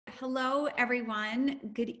hello, everyone.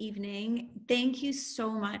 Good evening. Thank you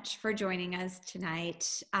so much for joining us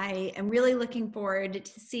tonight. I am really looking forward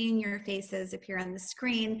to seeing your faces appear on the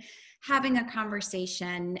screen, having a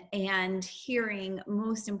conversation, and hearing,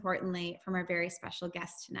 most importantly, from our very special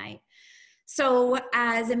guest tonight. So,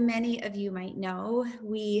 as many of you might know,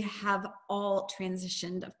 we have all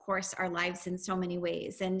transitioned, of course, our lives in so many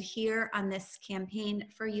ways. And here on this campaign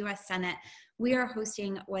for U.S. Senate, we are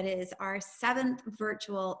hosting what is our 7th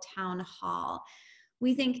virtual town hall.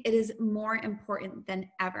 We think it is more important than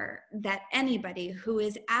ever that anybody who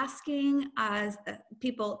is asking us,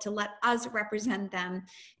 people to let us represent them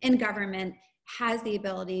in government has the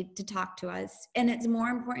ability to talk to us. And it's more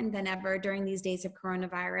important than ever during these days of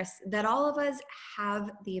coronavirus that all of us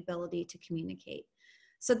have the ability to communicate.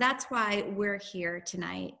 So that's why we're here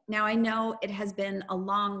tonight. Now, I know it has been a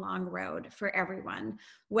long, long road for everyone,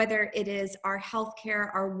 whether it is our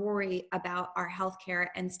healthcare, our worry about our healthcare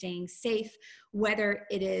and staying safe, whether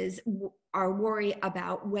it is our worry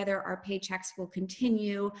about whether our paychecks will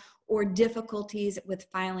continue, or difficulties with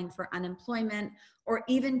filing for unemployment, or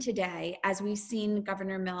even today, as we've seen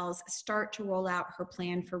Governor Mills start to roll out her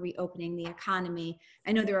plan for reopening the economy.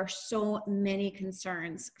 I know there are so many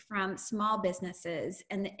concerns from small businesses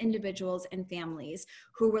and the individuals and families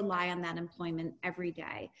who rely on that employment every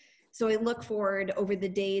day. So I look forward over the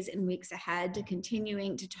days and weeks ahead to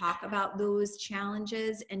continuing to talk about those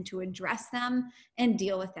challenges and to address them and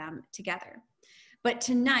deal with them together. But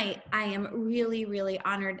tonight, I am really, really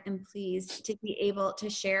honored and pleased to be able to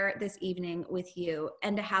share this evening with you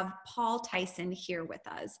and to have Paul Tyson here with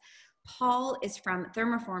us. Paul is from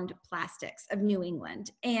Thermoformed Plastics of New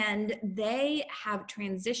England, and they have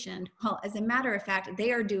transitioned. Well, as a matter of fact,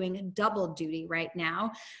 they are doing double duty right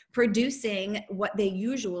now, producing what they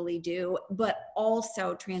usually do, but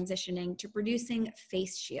also transitioning to producing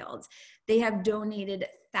face shields. They have donated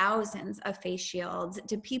thousands of face shields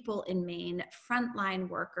to people in Maine, frontline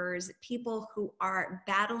workers, people who are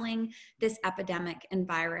battling this epidemic and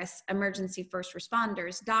virus, emergency first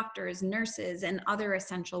responders, doctors, nurses, and other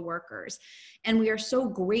essential workers. And we are so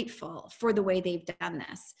grateful for the way they've done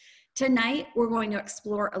this. Tonight, we're going to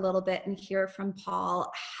explore a little bit and hear from Paul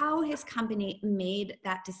how his company made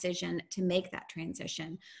that decision to make that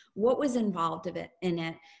transition, what was involved in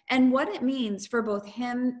it, and what it means for both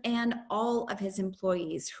him and all of his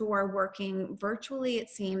employees who are working virtually, it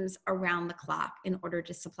seems, around the clock in order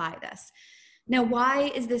to supply this. Now, why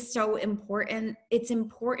is this so important? It's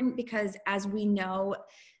important because, as we know,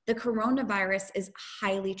 the coronavirus is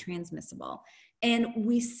highly transmissible, and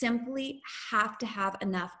we simply have to have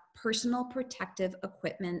enough personal protective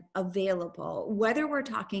equipment available, whether we're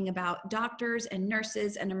talking about doctors and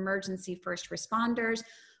nurses and emergency first responders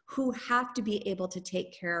who have to be able to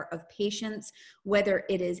take care of patients, whether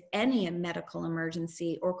it is any medical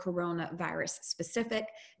emergency or coronavirus specific.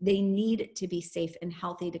 They need to be safe and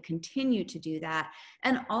healthy to continue to do that,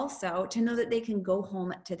 and also to know that they can go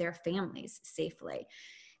home to their families safely.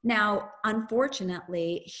 Now,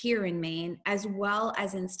 unfortunately, here in Maine, as well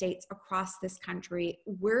as in states across this country,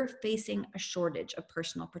 we're facing a shortage of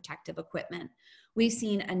personal protective equipment. We've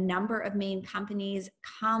seen a number of Maine companies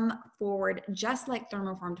come forward, just like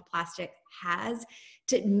Thermoformed Plastic has,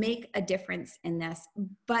 to make a difference in this,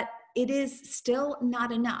 but it is still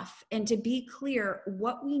not enough. And to be clear,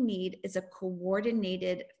 what we need is a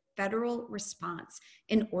coordinated federal response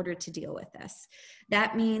in order to deal with this.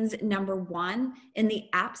 That means, number one, in the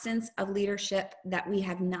absence of leadership that we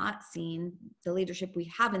have not seen, the leadership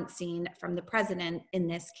we haven't seen from the president in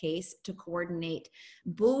this case to coordinate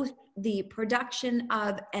both the production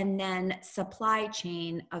of and then supply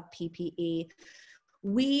chain of PPE,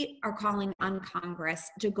 we are calling on Congress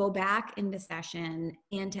to go back into session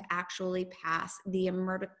and to actually pass the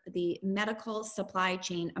Medical Supply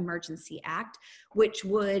Chain Emergency Act, which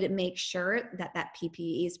would make sure that that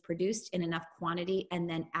PPE is produced in enough quantity and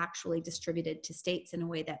then actually distributed to states in a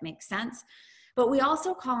way that makes sense. But we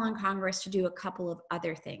also call on Congress to do a couple of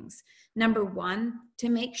other things. Number one, to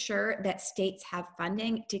make sure that states have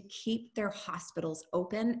funding to keep their hospitals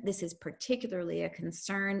open. This is particularly a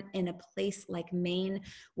concern in a place like Maine,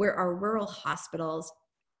 where our rural hospitals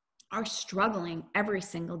are struggling every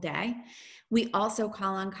single day. We also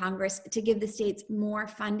call on Congress to give the states more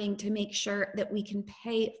funding to make sure that we can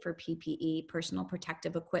pay for PPE, personal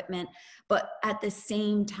protective equipment, but at the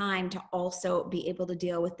same time to also be able to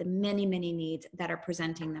deal with the many, many needs that are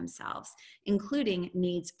presenting themselves, including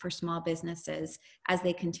needs for small businesses as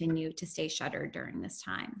they continue to stay shuttered during this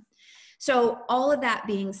time. So all of that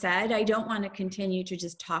being said, I don't want to continue to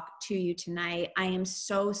just talk to you tonight. I am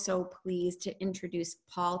so, so pleased to introduce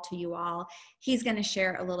Paul to you all. He's going to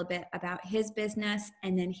share a little bit about his business,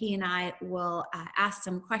 and then he and I will ask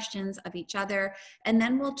some questions of each other, and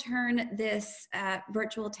then we'll turn this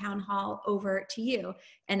virtual town hall over to you,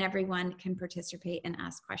 and everyone can participate and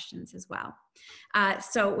ask questions as well.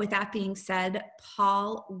 So with that being said,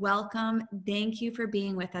 Paul, welcome. Thank you for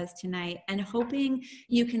being with us tonight, and hoping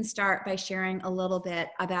you can start by sharing a little bit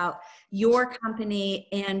about your company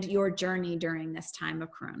and your journey during this time of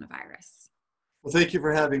coronavirus. Well, thank you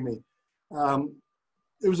for having me.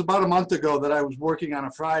 It was about a month ago that I was working on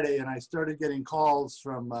a Friday, and I started getting calls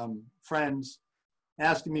from friends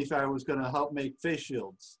asking me if I was going to help make face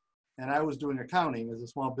shields. And I was doing accounting. As a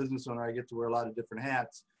small business owner, I get to wear a lot of different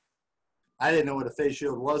hats. I didn't know what a face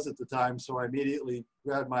shield was at the time, so I immediately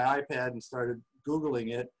grabbed my iPad and started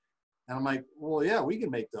Googling it. And I'm like, well, yeah, we can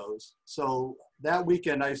make those. So that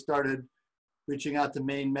weekend, I started reaching out to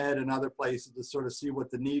Maine Med and other places to sort of see what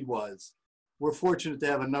the need was. We're fortunate to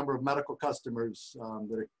have a number of medical customers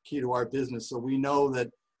that are key to our business. So we know that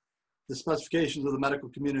the specifications of the medical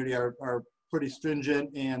community are pretty stringent,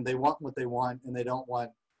 and they want what they want, and they don't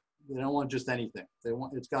want just anything.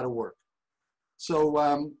 It's got to work.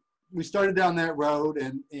 So we started down that road,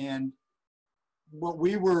 and what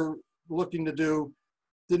we were looking to do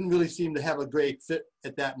didn't really seem to have a great fit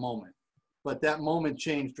at that moment. But that moment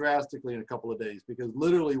changed drastically in a couple of days, because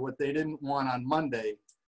literally what they didn't want on Monday,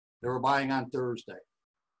 they were buying on Thursday.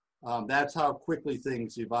 That's how quickly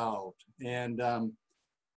things evolved. And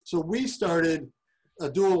so we started a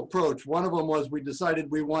dual approach. One of them was we decided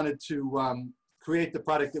we wanted to create the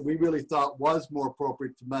product that we really thought was more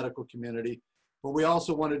appropriate to medical community, but we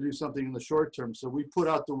also wanted to do something in the short term. So we put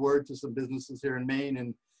out the word to some businesses here in Maine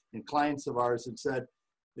and clients of ours and said,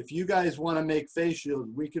 if you guys want to make face shields,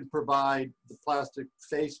 we can provide the plastic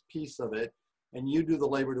face piece of it, and you do the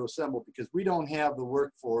labor to assemble, because we don't have the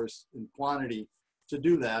workforce in quantity to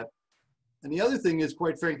do that. And the other thing is,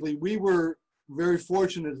 quite frankly, we were very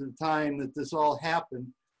fortunate at the time that this all happened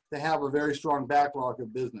to have a very strong backlog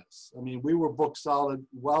of business. I mean, we were booked solid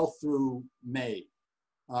well through May.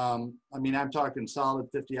 I mean, I'm talking solid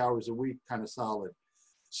 50 hours a week, kind of solid.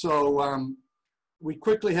 So we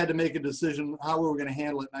quickly had to make a decision how we were going to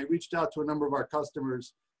handle it. And I reached out to a number of our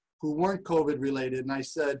customers who weren't COVID related. And I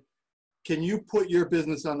said, can you put your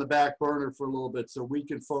business on the back burner for a little bit so we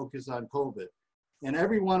can focus on COVID? And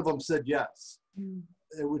every one of them said yes,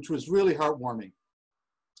 which was really heartwarming.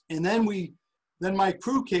 And then my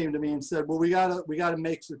crew came to me and said, well, we gotta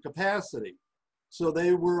make some capacity. So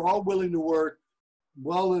they were all willing to work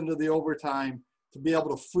well into the overtime to be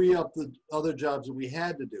able to free up the other jobs that we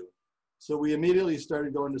had to do. So we immediately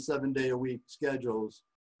started going to 7-day-a-week schedules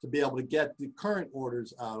to be able to get the current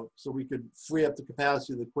orders out so we could free up the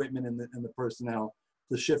capacity of the equipment and the personnel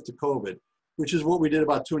to shift to COVID, which is what we did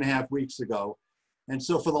about 2.5 weeks ago. And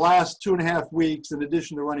so for the last 2.5 weeks, in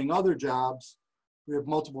addition to running other jobs, we have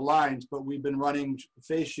multiple lines, but we've been running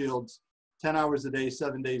face shields 10 hours a day,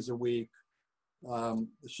 7 days a week,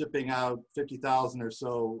 shipping out 50,000 or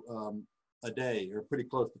so a day, or pretty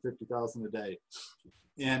close to 50,000 a day.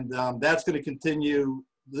 And that's going to continue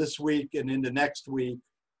this week and into next week.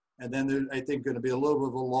 And then there's, I think, going to be a little bit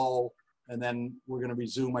of a lull. And then we're going to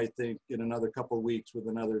resume, I think, in another couple of weeks with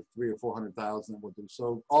another 300,000 or 400,000 that we'll do.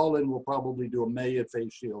 So all in, we'll probably do 1 million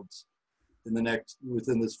face shields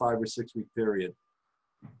within this 5 or 6 week period,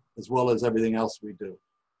 as well as everything else we do.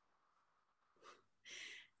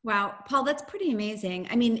 Wow, Paul, that's pretty amazing.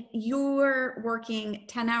 I mean, you're working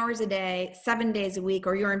 10 hours a day, 7 days a week,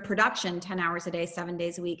 or you're in production 10 hours a day, 7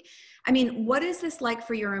 days a week. I mean, what is this like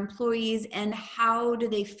for your employees, and how do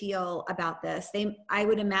they feel about this? They, I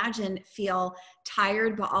would imagine, feel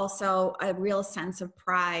tired, but also a real sense of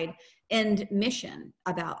pride and mission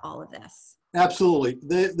about all of this. Absolutely.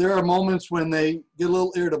 There are moments when they get a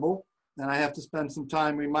little irritable, and I have to spend some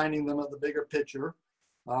time reminding them of the bigger picture.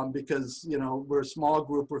 Because, you know, we're a small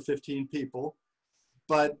group, we're 15 people.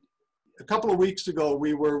 But a couple of weeks ago,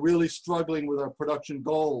 we were really struggling with our production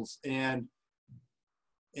goals. And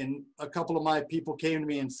a couple of my people came to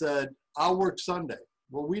me and said, I'll work Sunday.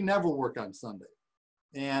 Well, we never work on Sunday.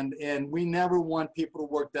 And we never want people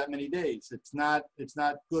to work that many days. It's not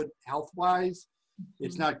good health-wise.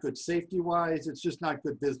 It's not good safety-wise. It's just not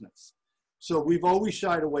good business. So we've always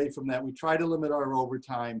shied away from that. We try to limit our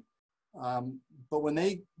overtime. But when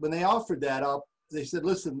they offered that up, they said,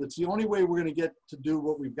 listen, it's the only way we're going to get to do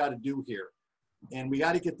what we've got to do here. And we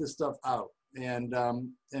got to get this stuff out. And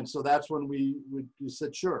so that's when we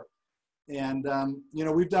said, sure. And, you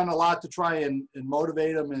know, we've done a lot to try and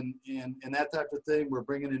motivate them and that type of thing. We're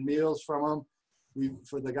bringing in meals from them.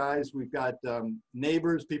 For the guys, we've got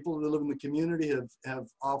neighbors, people that live in the community have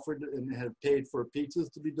offered and have paid for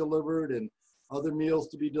pizzas to be delivered and other meals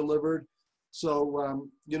to be delivered. So,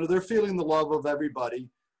 you know, they're feeling the love of everybody,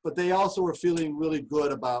 but they also are feeling really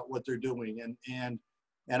good about what they're doing. And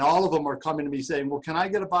all of them are coming to me saying, well, can I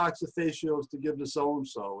get a box of face shields to give to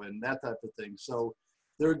so-and-so and that type of thing. So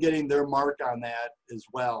they're getting their mark on that as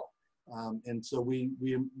well. And so we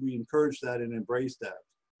encourage that and embrace that.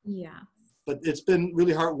 Yeah. But it's been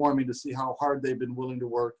really heartwarming to see how hard they've been willing to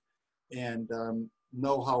work and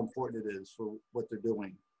know how important it is for what they're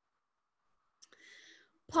doing.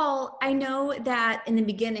 Paul, I know that in the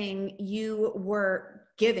beginning you were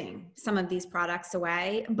giving some of these products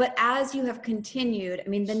away, but as you have continued, I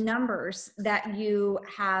mean, the numbers that you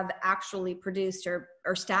have actually produced are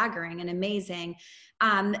staggering and amazing.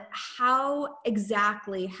 How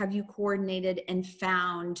exactly have you coordinated and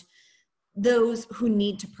found those who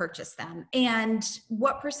need to purchase them, and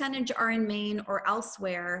what percentage are in Maine or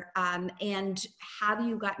elsewhere? And have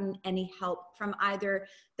you gotten any help from either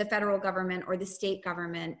the federal government or the state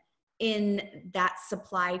government in that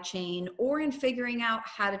supply chain or in figuring out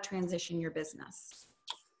how to transition your business?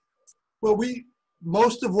 Well,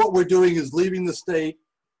 most of what we're doing is leaving the state,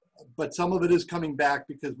 but some of it is coming back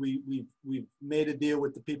because we've made a deal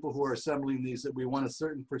with the people who are assembling these that we want a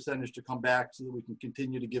certain percentage to come back so that we can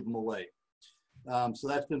continue to give them away. So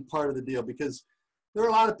that's been part of the deal, because there are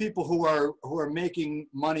a lot of people who are making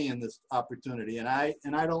money in this opportunity, and I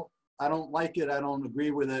don't like it. I don't agree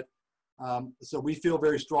with it. So we feel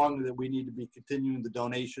very strongly that we need to be continuing the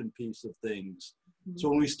donation piece of things. Mm-hmm. So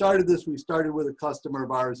when we started this, we started with a customer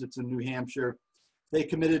of ours. It's in New Hampshire. They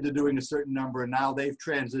committed to doing a certain number, and now they've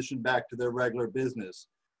transitioned back to their regular business.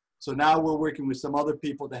 So now we're working with some other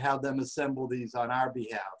people to have them assemble these on our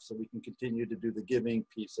behalf so we can continue to do the giving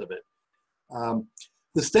piece of it.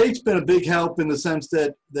 The state's been a big help in the sense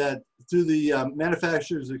that through the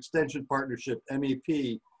Manufacturers Extension Partnership,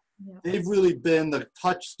 MEP, yeah, they've really been the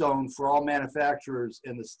touchstone for all manufacturers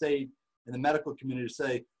in the state and the medical community to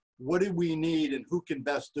say, what do we need and who can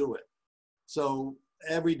best do it? So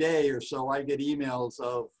every day or so I get emails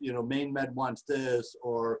of, you know, Maine Med wants this,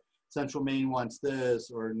 or Central Maine wants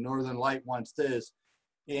this, or Northern Light wants this.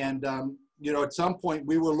 And, you know, at some point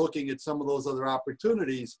we were looking at some of those other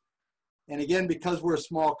opportunities. And again, because we're a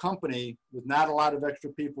small company with not a lot of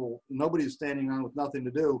extra people, nobody's standing around with nothing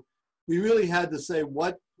to do, we really had to say,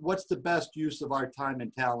 what's the best use of our time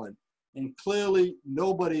and talent? And clearly,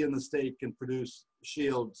 nobody in the state can produce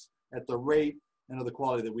shields at the rate and of the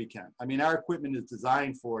quality that we can. I mean, our equipment is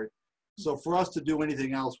designed for it. So for us to do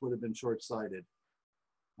anything else would have been short-sighted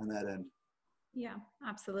on that end. Yeah,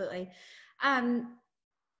 absolutely.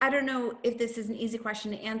 I don't know if this is an easy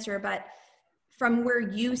question to answer, but from where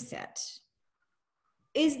you sit,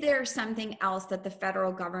 is there something else that the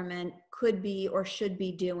federal government could be or should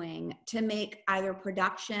be doing to make either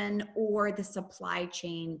production or the supply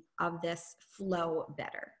chain of this flow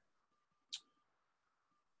better?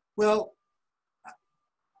 Well,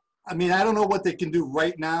 I mean, I don't know what they can do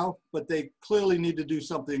right now, but they clearly need to do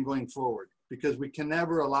something going forward, because we can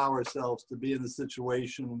never allow ourselves to be in the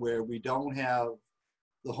situation where we don't have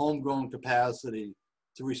the homegrown capacity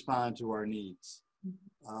to respond to our needs.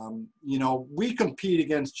 You know, we compete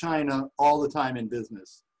against China all the time in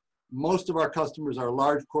business. Most of our customers are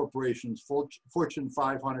large corporations, Fortune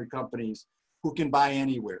 500 companies who can buy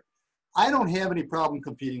anywhere. I don't have any problem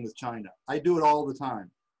competing with China. I do it all the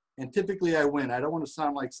time. And typically I win. I don't want to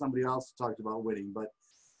sound like somebody else talked about winning, but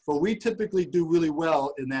we typically do really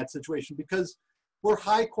well in that situation because we're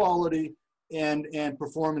high quality and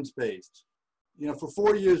performance based. You know, for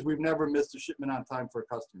 4 years, we've never missed a shipment on time for a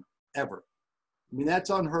customer, ever. I mean, that's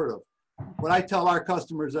unheard of. What I tell our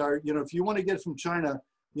customers are, you know, if you want to get from China,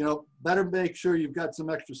 you know, better make sure you've got some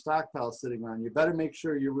extra stockpiles sitting around. You better make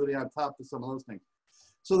sure you're really on top of some of those things.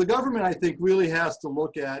 So the government, I think, really has to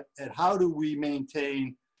look at how do we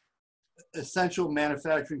maintain essential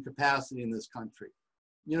manufacturing capacity in this country.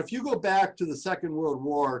 You know, if you go back to the Second World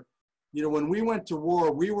War, you know, when we went to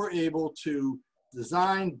war, we were able to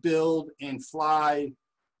design, build, and fly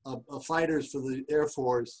fighters for the Air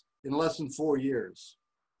Force in less than 4 years.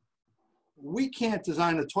 We can't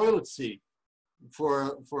design a toilet seat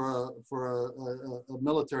for a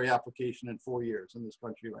military application in 4 years in this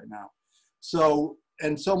country right now. So,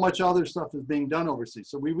 and so much other stuff is being done overseas.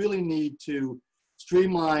 So we really need to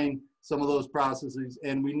streamline some of those processes,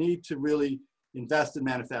 and we need to really invest in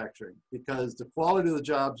manufacturing because the quality of the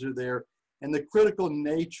jobs are there and the critical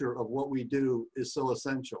nature of what we do is so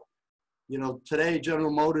essential. You know, today General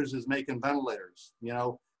Motors is making ventilators. You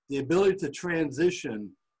know, the ability to transition,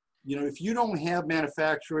 you know, if you don't have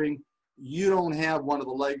manufacturing, you don't have one of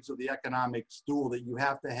the legs of the economic stool that you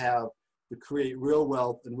have to create real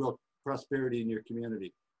wealth and real prosperity in your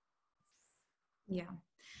community. Yeah.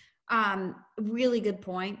 Really good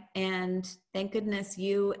point. And thank goodness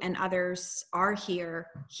you and others are here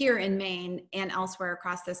in Maine and elsewhere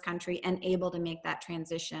across this country and able to make that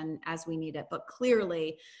transition as we need it, but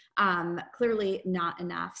clearly not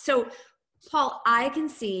enough. So Paul, I can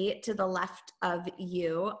see to the left of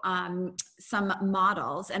you some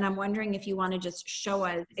models, and I'm wondering if you want to just show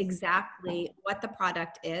us exactly what the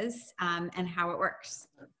product is and how it works.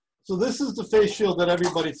 So this is the face shield that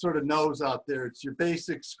everybody sort of knows out there. It's your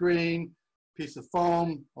basic screen, piece of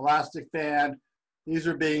foam, elastic band. These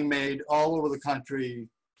are being made all over the country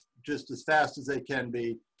just as fast as they can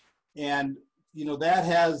be. And, you know, that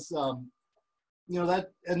has, you know,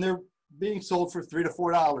 that, and they're being sold for $3 to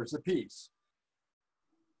 $4 a piece.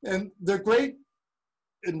 And they're great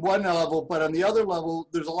in one level, but on the other level,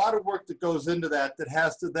 there's a lot of work that goes into that that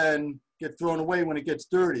has to then get thrown away when it gets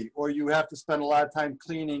dirty, or you have to spend a lot of time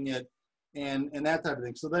cleaning it and that type of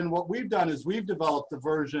thing. So then what we've done is we've developed a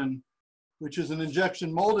version, which is an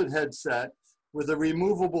injection molded headset with a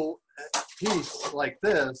removable piece like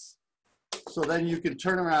this. So then you can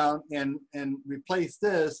turn around and replace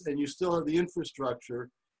this, and you still have the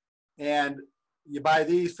infrastructure. And you buy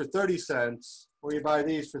these for 30 cents, or you buy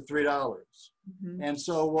these for $3. Mm-hmm. And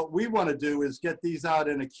so what we want to do is get these out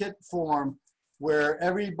in a kit form where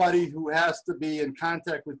everybody who has to be in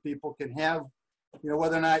contact with people can have, you know,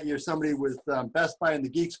 whether or not you're somebody with Best Buy and the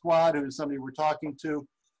Geek Squad, who's somebody we're talking to,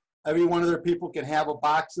 every one of their people can have a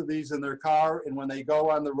box of these in their car, and when they go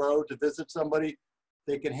on the road to visit somebody,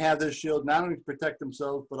 they can have this shield not only to protect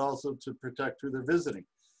themselves, but also to protect who they're visiting.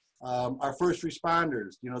 Our first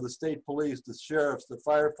responders, you know, the state police, the sheriffs, the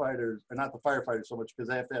firefighters, or not the firefighters so much because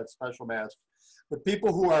they have to have special masks, but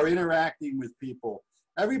people who are interacting with people,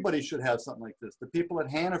 everybody should have something like this. The people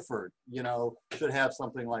at Hannaford, you know, should have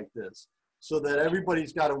something like this so that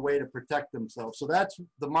everybody's got a way to protect themselves. So that's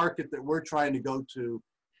the market that we're trying to go to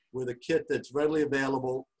with a kit that's readily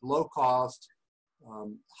available, low cost,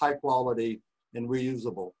 high quality, and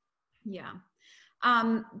reusable. Yeah.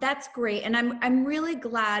 That's great. And I'm really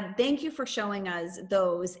glad. Thank you for showing us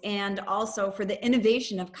those, and also for the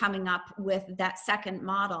innovation of coming up with that second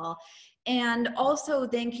model. And also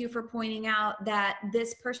thank you for pointing out that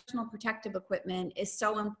this personal protective equipment is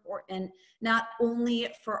so important, not only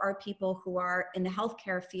for our people who are in the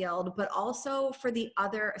healthcare field, but also for the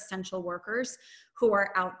other essential workers who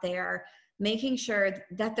are out there, making sure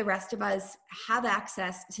that the rest of us have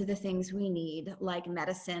access to the things we need, like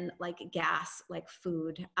medicine, like gas, like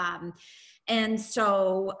food. And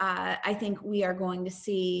so I think we are going to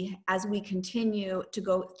see, as we continue to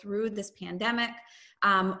go through this pandemic,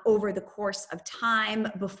 over the course of time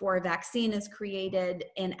before a vaccine is created,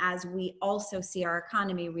 and as we also see our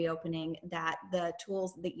economy reopening, that the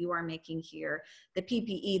tools that you are making here, the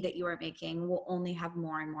PPE that you are making, will only have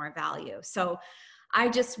more and more value. So I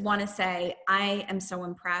just want to say I am so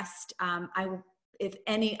impressed. If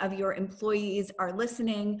any of your employees are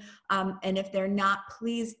listening, and if they're not,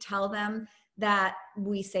 please tell them that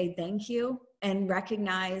we say thank you and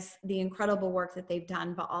recognize the incredible work that they've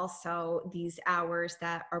done, but also these hours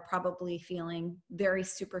that are probably feeling very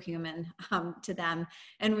superhuman to them,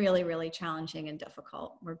 and really, really challenging and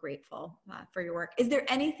difficult. We're grateful for your work. Is there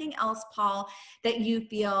anything else, Paul, that you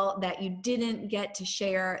feel that you didn't get to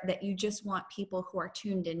share that you just want people who are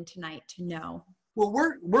tuned in tonight to know? Well,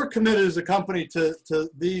 we're committed as a company to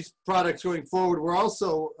these products going forward. We're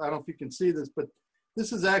also, I don't know if you can see this, but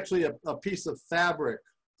this is actually a piece of fabric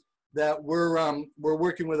that we're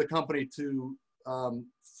working with a company to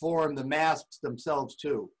form the masks themselves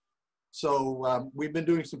too. So we've been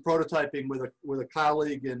doing some prototyping with a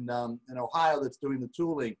colleague in Ohio that's doing the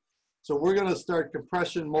tooling. So we're going to start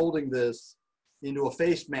compression molding this into a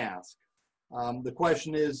face mask. The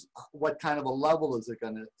question is, what kind of a level is it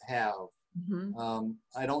going to have? Mm-hmm.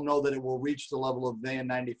 I don't know that it will reach the level of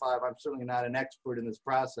N95. I'm certainly not an expert in this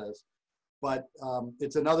process, but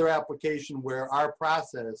it's another application where our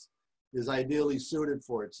process is ideally suited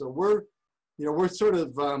for it. So we're sort of,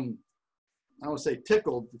 I don't want to say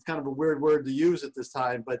tickled, it's kind of a weird word to use at this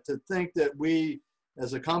time, but to think that we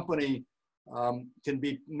as a company can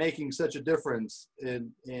be making such a difference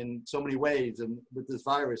in so many ways and with this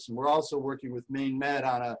virus. And we're also working with Maine Med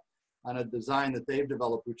on a design that they've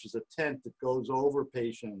developed, which is a tent that goes over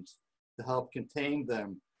patients to help contain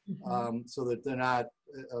them, mm-hmm. So that they're not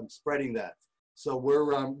spreading that. So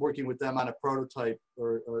we're working with them on a prototype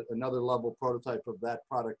or another level prototype of that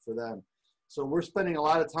product for them. So we're spending a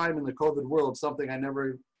lot of time in the COVID world, something I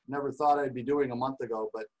never thought I'd be doing a month ago,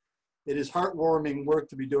 but it is heartwarming work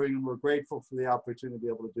to be doing, and we're grateful for the opportunity to be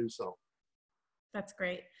able to do so. That's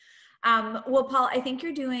great. Well, Paul, I think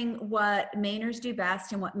you're doing what Mainers do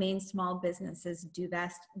best and what Maine small businesses do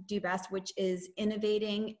best, which is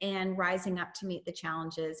innovating and rising up to meet the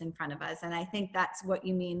challenges in front of us. And I think that's what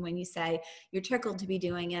you mean when you say you're tickled to be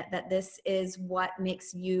doing it, that this is what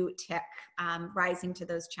makes you tick, rising to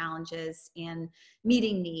those challenges and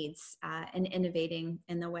meeting needs and innovating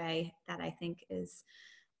in the way that I think is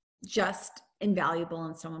just invaluable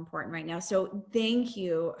and so important right now. So thank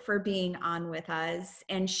you for being on with us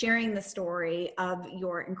and sharing the story of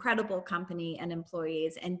your incredible company and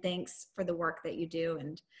employees. And thanks for the work that you do.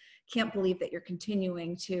 And can't believe that you're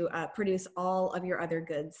continuing to produce all of your other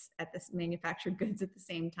goods at this manufactured goods at the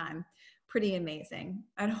same time. Pretty amazing.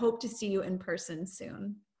 I hope to see you in person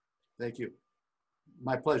soon. Thank you.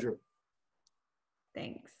 My pleasure.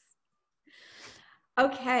 Thanks.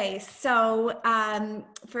 Okay, so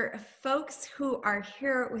for folks who are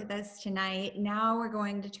here with us tonight, now we're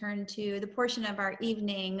going to turn to the portion of our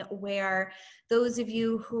evening where those of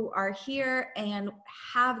you who are here and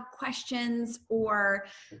have questions or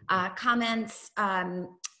comments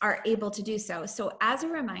are able to do so. So as a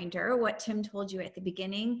reminder, what Tim told you at the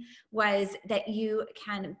beginning was that you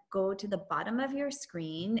can go to the bottom of your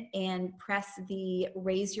screen and press the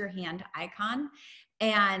raise your hand icon.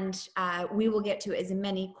 And we will get to as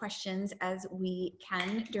many questions as we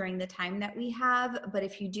can during the time that we have. But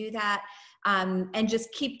if you do that, and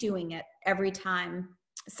just keep doing it every time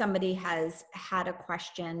somebody has had a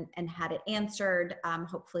question and had it answered,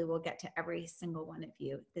 hopefully we'll get to every single one of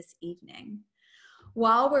you this evening.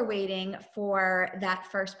 While we're waiting for that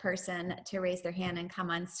first person to raise their hand and come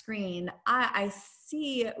on screen, I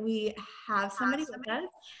see we have somebody with us.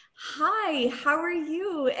 Hi, how are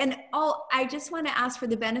you? And I just want to ask for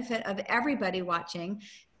the benefit of everybody watching,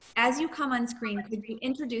 as you come on screen, could you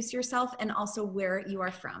introduce yourself and also where you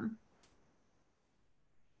are from?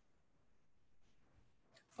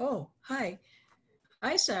 Oh, hi.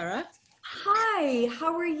 Hi, Sarah. Hi,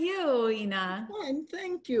 how are you, Ina? Fine,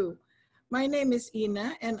 thank you. My name is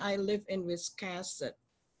Ina and I live in Wisconsin.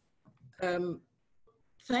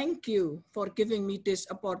 Thank you for giving me this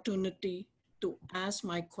opportunity to ask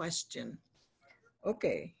my question.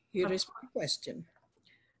 Okay, here is my question.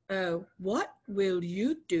 What will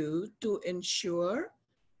you do to ensure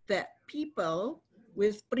that people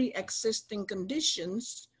with pre-existing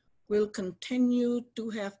conditions will continue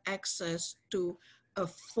to have access to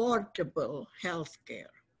affordable health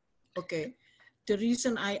care? Okay, the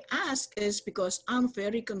reason I ask is because I'm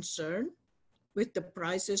very concerned with the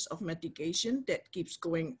prices of medication that keeps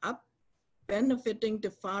going up, benefiting the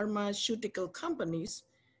pharmaceutical companies,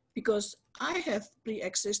 because I have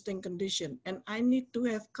pre-existing condition and I need to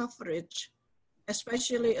have coverage,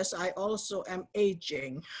 especially as I also am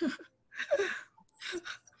aging.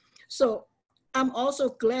 So I'm also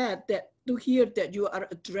glad to hear that you are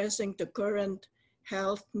addressing the current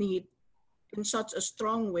health need in such a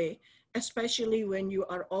strong way, especially when you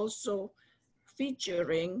are also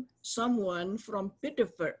featuring someone from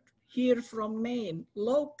Biddeford, here from Maine,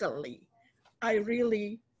 locally. I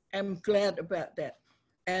really am glad about that.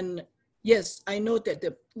 And yes, I know that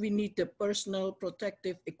we need the personal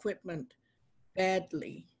protective equipment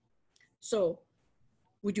badly. So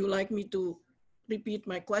would you like me to repeat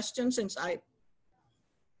my question since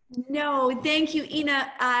No, thank you,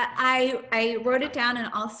 Ina. I wrote it down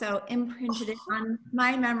and also imprinted it on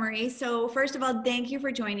my memory. So first of all, thank you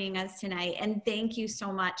for joining us tonight. And thank you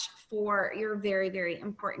so much for your very, very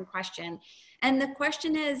important question. And the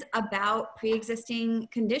question is about pre-existing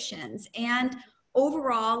conditions. And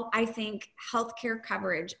overall, I think healthcare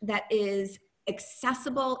coverage that is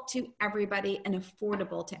accessible to everybody and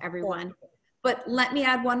affordable to everyone. But let me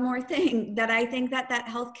add one more thing, that I think that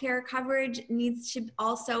healthcare coverage needs to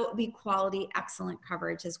also be quality, excellent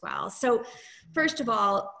coverage as well. So first of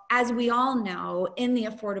all, as we all know, in the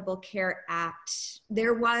Affordable Care Act,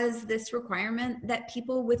 there was this requirement that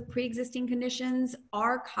people with pre-existing conditions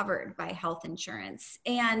are covered by health insurance.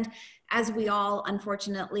 And as we all,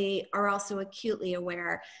 unfortunately, are also acutely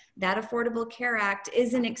aware, that Affordable Care Act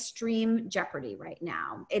is in extreme jeopardy right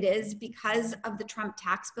now. It is because of the Trump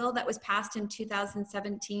tax bill that was passed in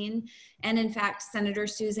 2017. And in fact, Senator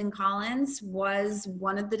Susan Collins was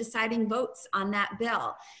one of the deciding votes on that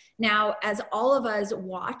bill. Now, as all of us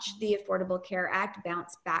watch the Affordable Care Act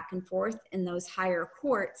bounce back and forth in those higher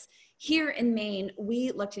courts, here in Maine,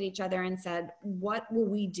 we looked at each other and said, what will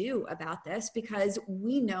we do about this? Because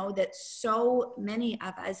we know that so many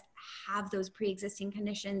of us have those pre-existing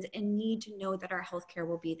conditions and need to know that our healthcare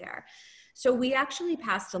will be there. So we actually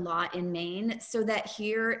passed a law in Maine so that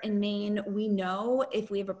here in Maine, we know if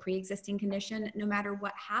we have a pre-existing condition, no matter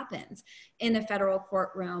what happens in a federal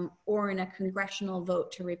courtroom or in a congressional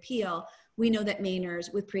vote to repeal, we know that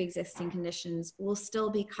Mainers with pre-existing conditions will still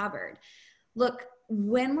be covered. Look,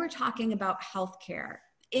 when we're talking about healthcare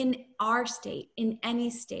in our state, in any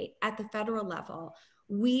state, at the federal level,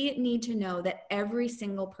 we need to know that every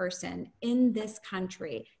single person in this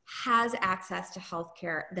country has access to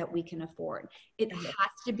healthcare that we can afford. It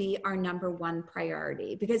has to be our #1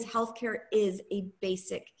 priority because healthcare is a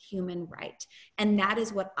basic human right. And that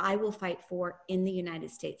is what I will fight for in the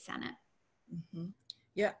United States Senate. Mm-hmm.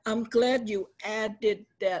 Yeah, I'm glad you added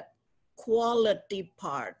that quality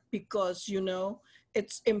part because, you know,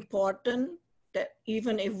 it's important that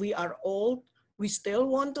even if we are old, we still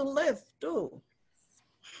want to live too.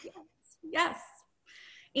 Yes, yes.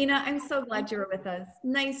 Ina, I'm so glad you're with us.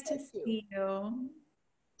 Nice to see you.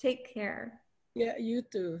 Take care. Yeah, you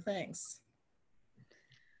too. Thanks.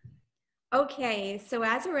 Okay, so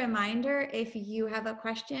as a reminder, if you have a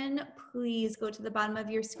question, please go to the bottom of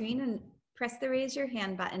your screen and press the raise your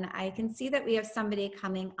hand button. I can see that we have somebody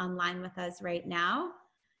coming online with us right now.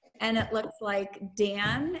 And it looks like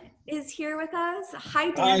Dan is here with us.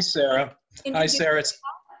 Hi, Dan. Hi, Sarah. Hi, Sarah. Yourself.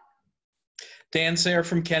 It's Dan Sayre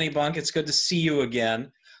from Kennebunk. It's good to see you again.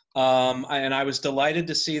 And I was delighted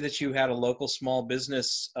to see that you had a local small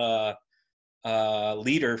business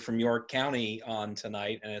leader from York County on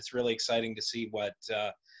tonight. And it's really exciting to see what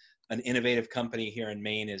an innovative company here in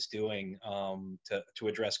Maine is doing to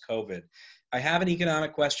address COVID. I have an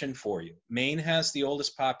economic question for you. Maine has the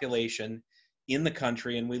oldest population in the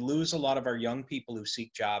country, and we lose a lot of our young people who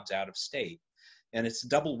seek jobs out of state. And it's a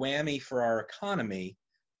double whammy for our economy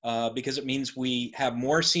because it means we have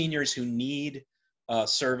more seniors who need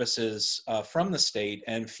services from the state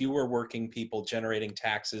and fewer working people generating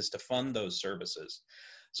taxes to fund those services.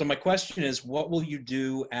 So my question is, what will you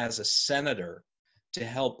do as a senator to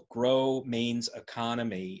help grow Maine's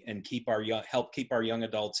economy and help keep our young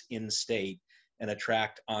adults in state and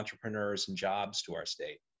attract entrepreneurs and jobs to our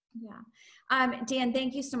state? Yeah. Dan,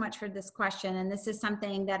 thank you so much for this question. And this is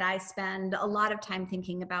something that I spend a lot of time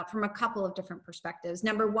thinking about from a couple of different perspectives.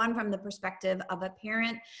 #1, from the perspective of a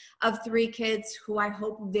parent of 3 kids who I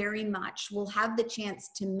hope very much will have the chance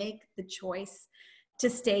to make the choice to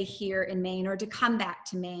stay here in Maine or to come back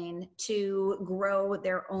to Maine to grow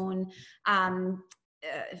their own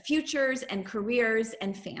futures and careers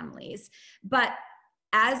and families. But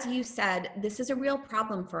as you said, this is a real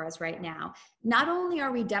problem for us right now. Not only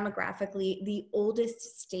are we demographically the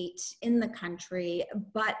oldest state in the country,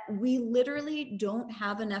 but we literally don't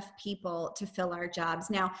have enough people to fill our jobs.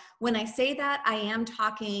 Now, when I say that, I am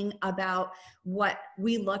talking about what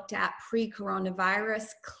we looked at pre-coronavirus.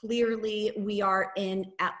 Clearly, we are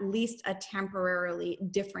in at least a temporarily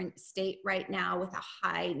different state right now with a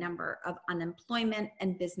high number of unemployment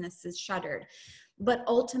and businesses shuttered. But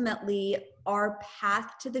ultimately, our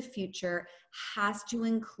path to the future has to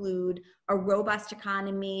include a robust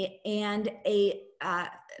economy and a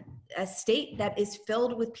state that is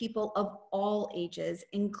filled with people of all ages,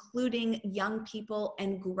 including young people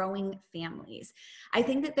and growing families. I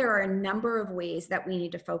think that there are a number of ways that we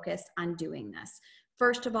need to focus on doing this.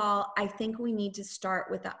 First of all, I think we need to start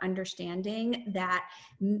with the understanding that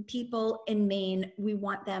people in Maine, we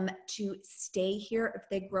want them to stay here if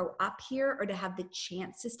they grow up here or to have the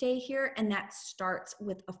chance to stay here. And that starts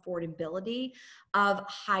with affordability of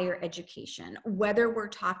higher education, whether we're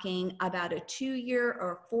talking about a 2-year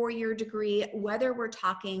or 4-year degree, whether we're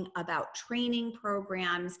talking about training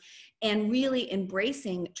programs and really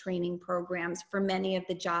embracing training programs for many of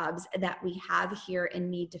the jobs that we have here and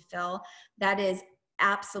need to fill. That is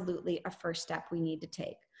absolutely a first step we need to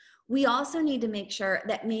take. We also need to make sure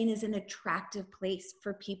that Maine is an attractive place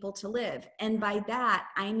for people to live. And by that,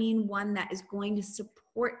 I mean one that is going to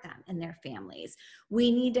support them and their families.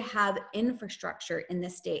 We need to have infrastructure in the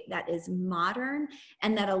state that is modern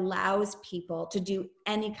and that allows people to do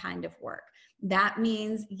any kind of work. That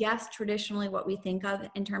means, yes, traditionally what we think of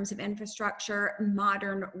in terms of infrastructure,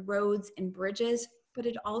 modern roads and bridges, but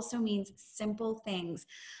it also means simple things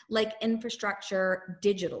like infrastructure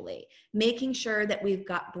digitally, making sure that we've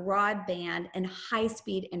got broadband and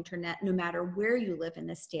high-speed internet no matter where you live in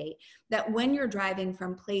the state, that when you're driving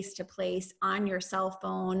from place to place on your cell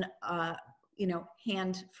phone,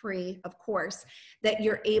 hand free, of course, that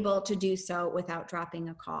you're able to do so without dropping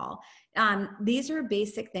a call. These are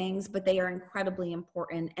basic things, but they are incredibly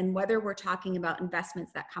important. And whether we're talking about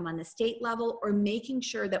investments that come on the state level or making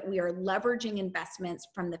sure that we are leveraging investments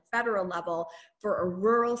from the federal level for a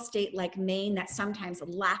rural state like Maine that sometimes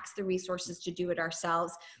lacks the resources to do it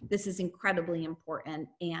ourselves, this is incredibly important.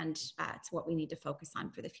 And it's what we need to focus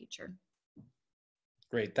on for the future.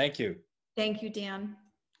 Great, thank you. Thank you, Dan.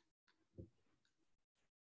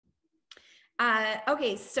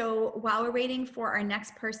 Okay, so while we're waiting for our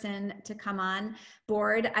next person to come on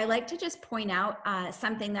board, I like to just point out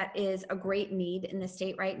something that is a great need in the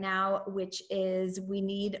state right now, which is we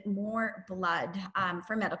need more blood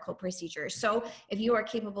for medical procedures. So if you are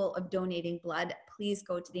capable of donating blood, please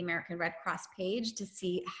go to the American Red Cross page to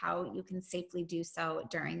see how you can safely do so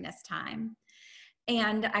during this time.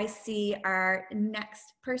 And I see our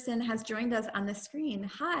next person has joined us on the screen.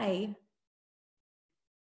 Hi.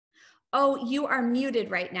 Oh, you are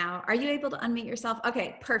muted right now. Are you able to unmute yourself?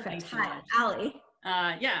 Okay, perfect. Hi, Allie.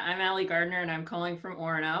 Yeah, I'm Allie Gardner and I'm calling from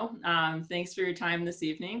Orono. Thanks for your time this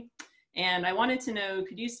evening. And I wanted to know,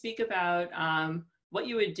 could you speak about what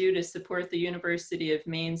you would do to support the University of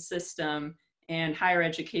Maine system and higher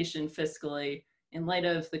education fiscally in light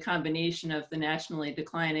of the combination of the nationally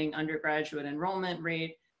declining undergraduate enrollment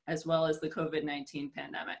rate as well as the COVID-19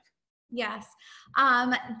 pandemic? Yes.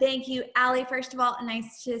 Thank you, Allie. First of all,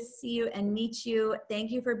 nice to see you and meet you.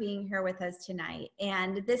 Thank you for being here with us tonight.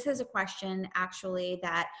 And this is a question actually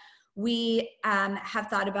that we have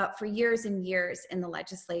thought about for years and years in the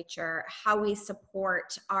legislature, how we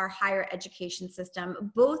support our higher education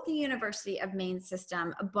system, both the University of Maine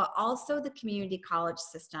system, but also the community college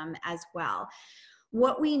system as well.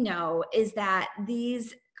 What we know is that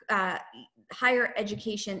these higher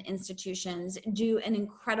education institutions do an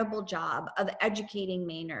incredible job of educating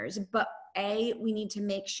Mainers, but we need to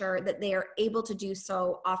make sure that they are able to do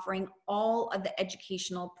so offering all of the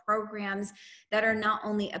educational programs that are not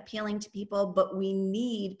only appealing to people, but we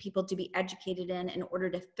need people to be educated in order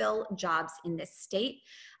to fill jobs in this state.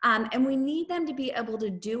 And we need them to be able to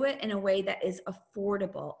do it in a way that is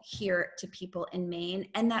affordable here to people in Maine.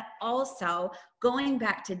 And that also, going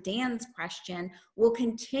back to Dan's question, will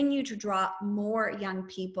continue to draw more young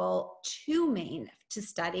people to Maine to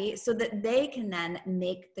study so that they can then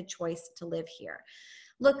make the choice to live here.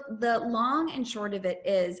 Look, the long and short of it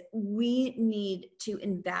is we need to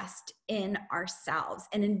invest in ourselves,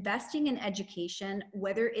 and investing in education,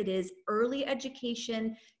 whether it is early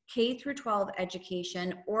education, K through 12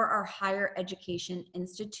 education, or our higher education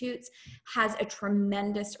institutes, has a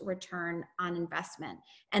tremendous return on investment.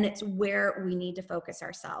 And it's where we need to focus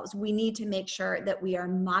ourselves. We need to make sure that we are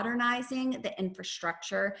modernizing the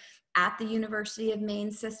infrastructure at the University of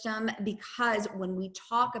Maine system, because when we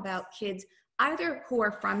talk about kids either who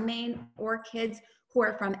are from Maine or kids who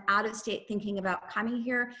are from out of state thinking about coming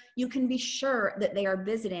here, you can be sure that they are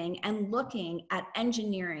visiting and looking at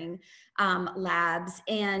engineering labs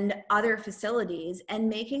and other facilities and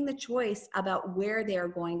making the choice about where they are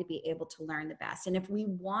going to be able to learn the best. And if we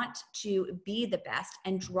want to be the best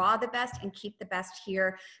and draw the best and keep the best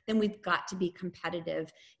here, then we've got to be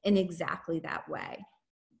competitive in exactly that way.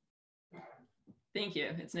 Thank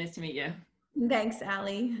you. It's nice to meet you. Thanks,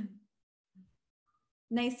 Allie.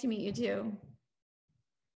 Nice to meet you too.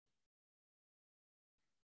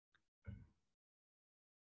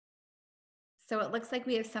 So it looks like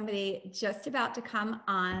we have somebody just about to come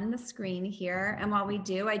on the screen here. And while we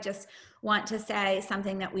do, I just want to say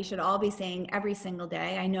something that we should all be saying every single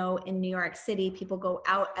day. I know in New York City, people go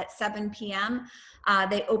out at 7 p.m.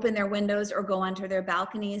 They open their windows or go onto their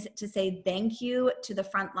balconies to say thank you to the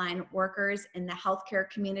frontline workers in the healthcare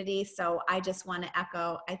community. So I just want to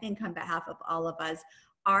echo, I think on behalf of all of us,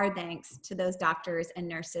 our thanks to those doctors and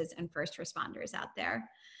nurses and first responders out there.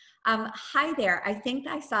 Hi there. I think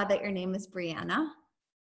I saw that your name is Brianna.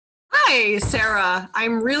 Hi, Sarah.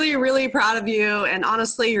 I'm really, really proud of you. And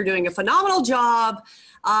honestly, you're doing a phenomenal job.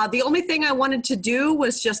 The only thing I wanted to do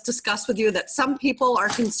was just discuss with you that some people are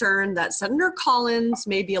concerned that Senator Collins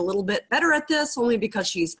may be a little bit better at this only because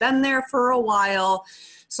she's been there for a while.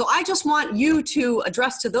 So I just want you to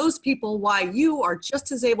address to those people why you are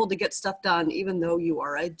just as able to get stuff done, even though you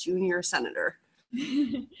are a junior senator.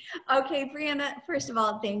 Okay, Brianna, first of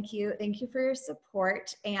all, thank you. Thank you for your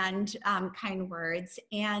support and kind words.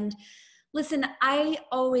 And listen, I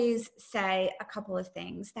always say a couple of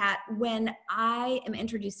things that when I am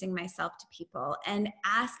introducing myself to people and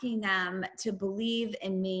asking them to believe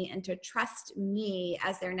in me and to trust me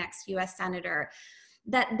as their next US Senator,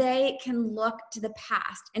 that they can look to the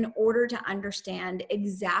past in order to understand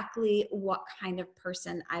exactly what kind of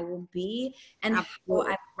person I will be and how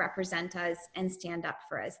I represent us and stand up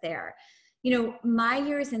for us there. You know, my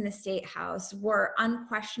years in the State House were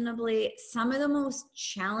unquestionably some of the most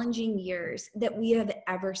challenging years that we have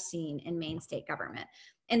ever seen in Maine state government.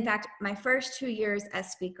 In fact, my first 2 years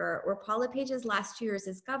as Speaker were Paula Page's last 2 years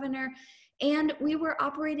as Governor, and we were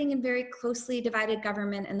operating in very closely divided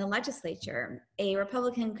government in the legislature, a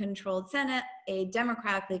Republican-controlled Senate, a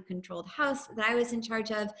Democratically controlled House that I was in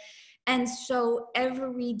charge of. And so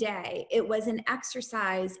every day it was an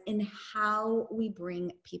exercise in how we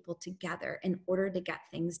bring people together in order to get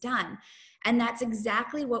things done. And that's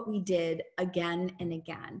exactly what we did again and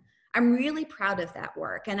again. I'm really proud of that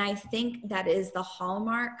work. And I think that is the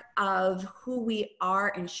hallmark of who we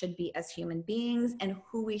are and should be as human beings and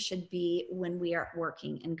who we should be when we are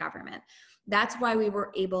working in government. That's why we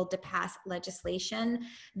were able to pass legislation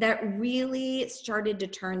that really started to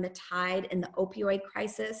turn the tide in the opioid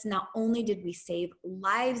crisis. Not only did we save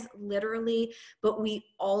lives literally, but we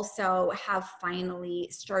also have finally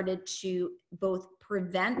started to both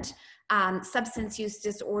prevent substance use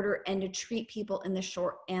disorder and to treat people in the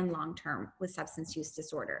short and long term with substance use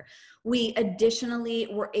disorder. We additionally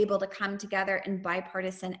were able to come together in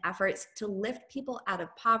bipartisan efforts to lift people out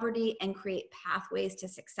of poverty and create pathways to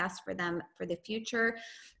success for them for the future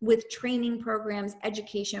with training programs,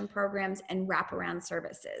 education programs, and wraparound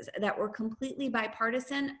services that were completely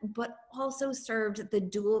bipartisan, but also served the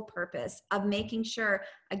dual purpose of making sure,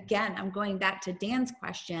 again, I'm going back to Dan's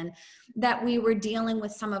question, that we were dealing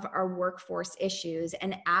with some of our workforce issues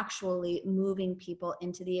and actually moving people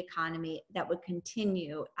into the economy that would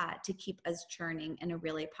continue to keep us churning in a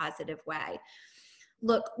really positive way.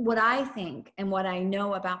 Look, what I think and what I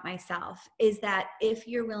know about myself is that if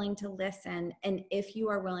you're willing to listen and if you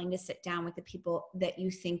are willing to sit down with the people that you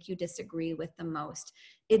think you disagree with the most,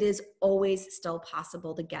 it is always still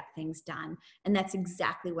possible to get things done. And that's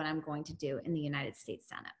exactly what I'm going to do in the United States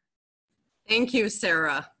Senate. Thank you,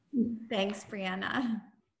 Sarah. Thanks, Brianna.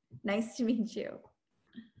 Nice to meet you.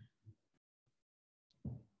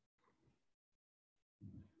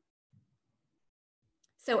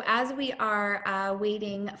 So as we are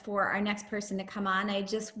waiting for our next person to come on, I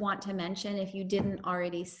just want to mention, if you didn't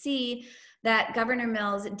already see, that Governor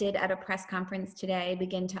Mills did at a press conference today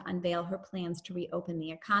begin to unveil her plans to reopen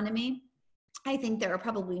the economy. I think there are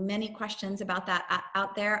probably many questions about that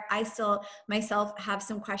out there. I still myself have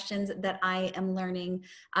some questions that I am learning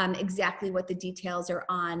exactly what the details are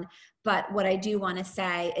on. But what I do want to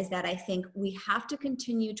say is that I think we have to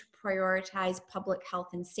continue to prioritize public health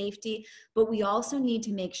and safety, but we also need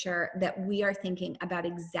to make sure that we are thinking about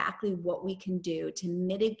exactly what we can do to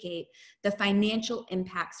mitigate the financial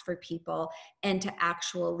impacts for people and to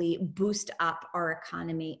actually boost up our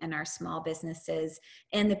economy and our small businesses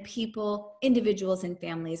and the people, individuals and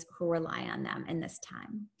families who rely on them in this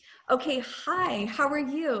time. Okay, hi, how are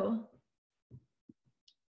you?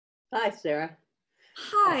 Hi, Sarah.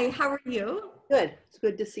 Hi, how are you? Good. It's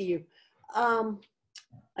good to see you.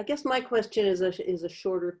 I guess my question is a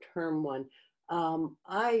shorter term one.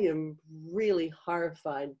 I am really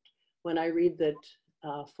horrified when I read that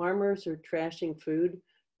farmers are trashing food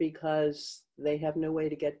because they have no way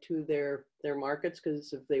to get to their markets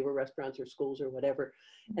because if they were restaurants or schools or whatever,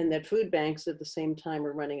 and that food banks at the same time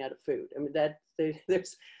are running out of food. I mean, that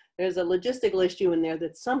there's a logistical issue in there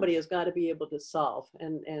that somebody has got to be able to solve.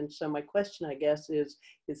 And so my question, I guess, is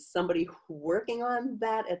somebody working on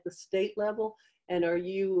that at the state level? And are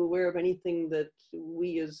you aware of anything that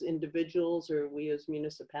we as individuals or we as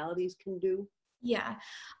municipalities can do? Yeah.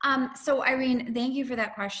 So Irene, thank you for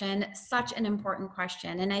that question. Such an important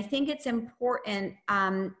question. And I think it's important,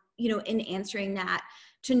 in answering that,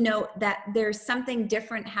 to note that there's something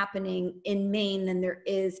different happening in Maine than there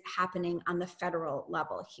is happening on the federal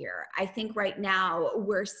level here. I think right now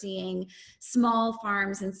we're seeing small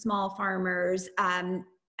farms and small farmers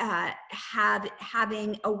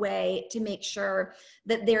having a way to make sure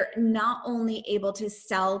that they're not only able to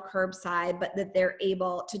sell curbside, but that they're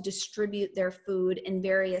able to distribute their food in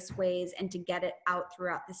various ways and to get it out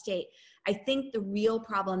throughout the state. I think the real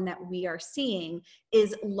problem that we are seeing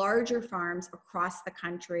is larger farms across the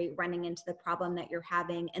country running into the problem that you're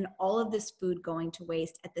having and all of this food going to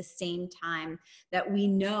waste at the same time that we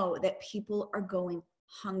know that people are going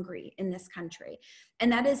hungry in this country.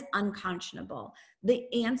 And that is unconscionable.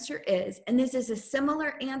 The answer is, and this is a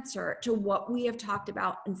similar answer to what we have talked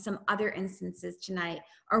about in some other instances tonight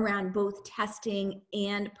around both testing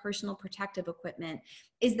and personal protective equipment,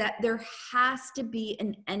 is that there has to be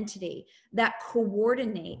an entity that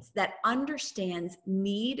coordinates, that understands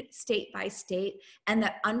need state by state, and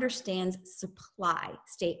that understands supply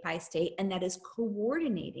state by state, and that is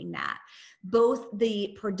coordinating that. Both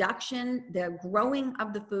the production, the growing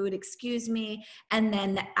of the food, and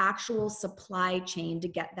then the actual supply chain to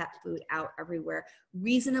get that food out everywhere.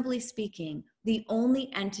 Reasonably speaking, the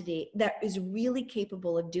only entity that is really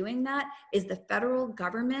capable of doing that is the federal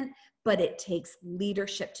government, but it takes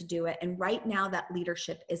leadership to do it. And right now that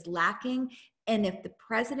leadership is lacking. And if the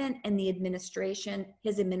president and the administration,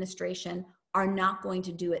 his administration, are not going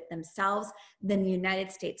to do it themselves, then the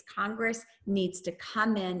United States Congress needs to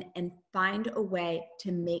come in and find a way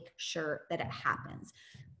to make sure that it happens.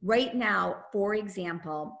 Right now, for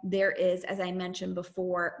example, there is, as I mentioned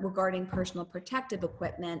before, regarding personal protective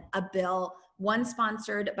equipment, a bill, one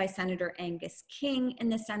sponsored by Senator Angus King in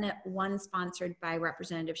the Senate, one sponsored by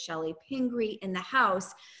Representative Shelley Pingree in the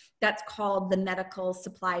House, that's called the Medical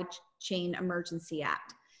Supply Chain Emergency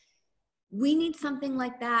Act. We need something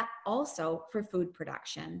like that also for food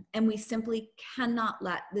production. And we simply cannot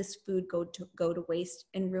let this food go to waste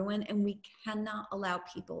and ruin. And we cannot allow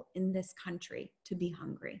people in this country to be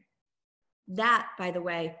hungry. That, by the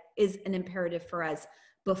way, is an imperative for us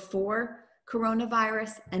before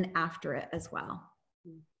coronavirus and after it as well.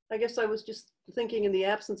 I guess I was just thinking, in the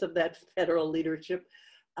absence of that federal leadership,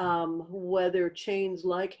 whether chains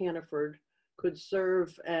like Hannaford could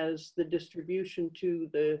serve as the distribution to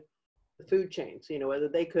the food chains, whether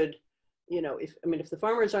they could, if the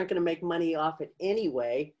farmers aren't going to make money off it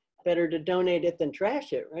anyway, better to donate it than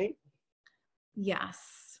trash it, right?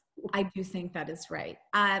 Yes, I do think that is right.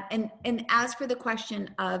 And as for the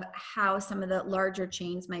question of how some of the larger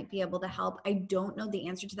chains might be able to help, I don't know the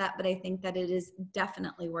answer to that, but I think that it is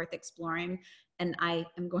definitely worth exploring. And I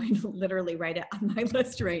am going to literally write it on my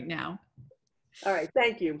list right now. All right,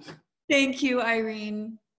 thank you. Thank you,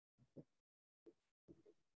 Irene.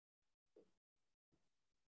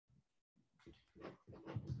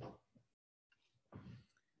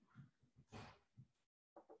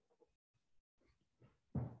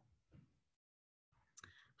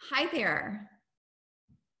 Hi there.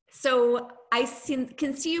 So I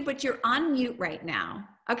can see you, but you're on mute right now.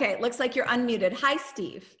 Okay, it looks like you're unmuted. Hi,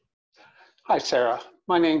 Steve. Hi, Sarah.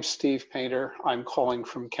 My name's Steve Painter. I'm calling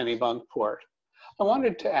from Kennebunkport. I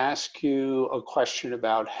wanted to ask you a question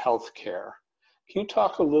about healthcare. Can you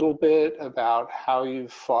talk a little bit about how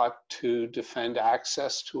you've fought to defend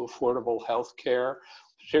access to affordable healthcare,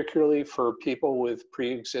 particularly for people with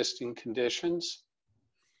pre-existing conditions?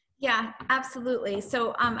 Yeah, absolutely.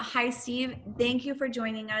 So hi, Steve. Thank you for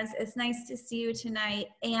joining us. It's nice to see you tonight.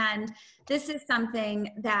 And this is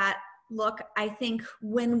something that, look, I think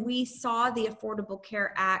when we saw the Affordable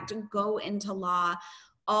Care Act go into law,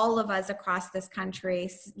 all of us across this country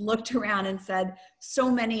looked around and said,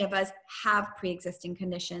 so many of us have pre-existing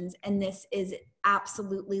conditions, and this is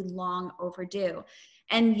absolutely long overdue.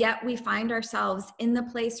 And yet we find ourselves in the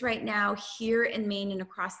place right now here in Maine and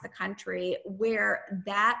across the country where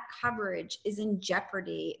that coverage is in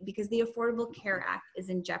jeopardy because the Affordable Care Act is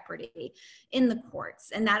in jeopardy in the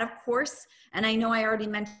courts. And that, of course, and I know I already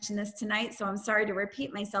mentioned this tonight, so I'm sorry to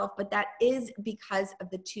repeat myself, but that is because of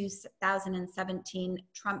the 2017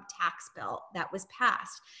 Trump tax bill that was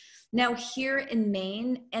passed. Now here in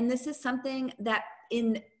Maine, and this is something that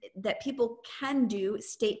people can do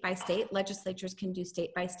state by state, legislatures can do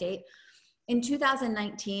state by state. In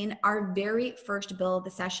 2019, our very first bill of the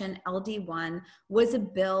session, LD1, was a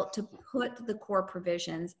bill to put the core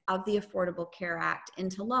provisions of the Affordable Care Act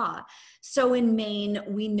into law. So in Maine,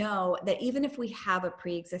 we know that even if we have a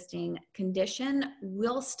pre-existing condition,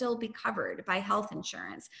 we'll still be covered by health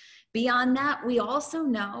insurance. Beyond that, we also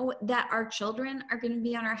know that our children are going to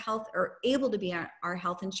be on our health or able to be on our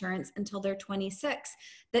health insurance until they're 26,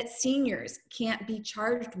 that seniors can't be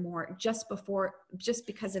charged more just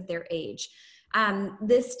because of their age.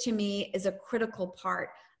 This to me is a critical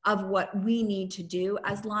part of what we need to do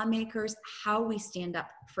as lawmakers, how we stand up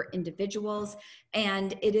for individuals,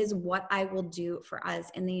 and it is what I will do for us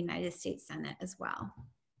in the United States Senate as well.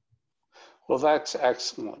 Well, that's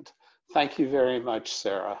excellent. Thank you very much,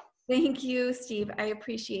 Sarah. Thank you, Steve. I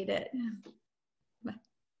appreciate it.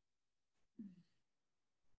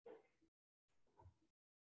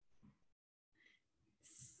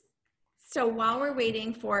 So while we're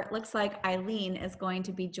waiting for, it looks like Eileen is going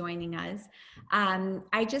to be joining us.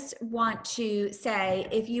 I just want to say,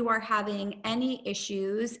 if you are having any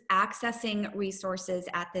issues accessing resources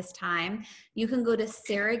at this time, you can go to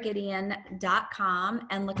saragideon.com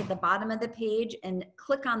and look at the bottom of the page and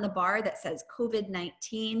click on the bar that says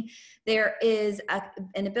COVID-19. There is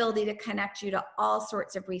an ability to connect you to all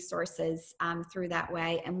sorts of resources through that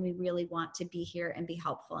way, and we really want to be here and be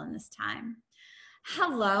helpful in this time.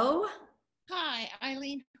 Hello. Hi,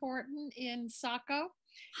 Eileen Horton in Saco.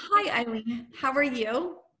 Hi, Eileen. How are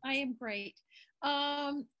you? I am great.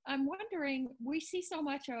 I'm wondering, we see so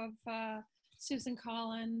much of Susan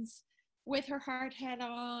Collins with her hard hat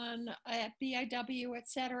on at BIW, et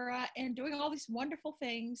cetera, and doing all these wonderful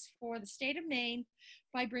things for the state of Maine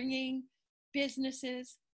by bringing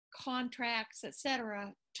businesses, contracts, et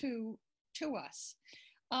cetera, to us.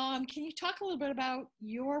 Can you talk a little bit about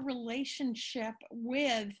your relationship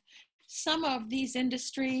with some of these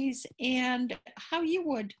industries and how you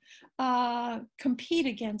would compete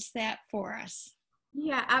against that for us?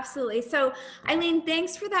 Yeah, absolutely. So, Eileen,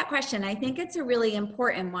 thanks for that question. I think it's a really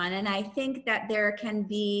important one. And I think that there can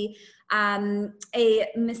be a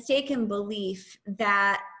mistaken belief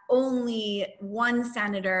that only one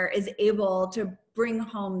senator is able to bring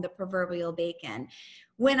home the proverbial bacon.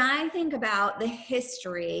 When I think about the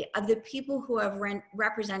history of the people who have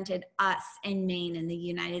represented us in Maine in the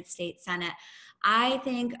United States Senate, I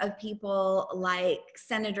think of people like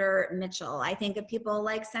Senator Mitchell. I think of people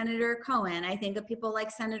like Senator Cohen. I think of people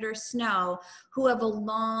like Senator Snow, who have a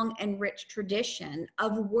long and rich tradition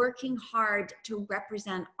of working hard to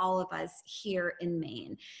represent all of us here in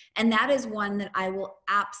Maine. And that is one that I will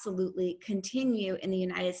absolutely continue in the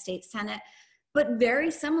United States Senate, but very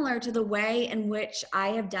similar to the way in which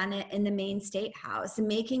I have done it in the Maine State House,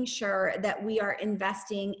 making sure that we are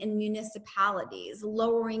investing in municipalities,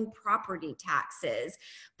 lowering property taxes,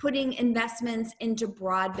 putting investments into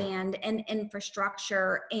broadband and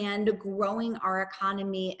infrastructure, and growing our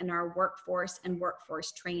economy and our workforce and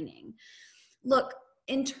workforce training. Look,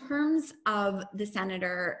 in terms of the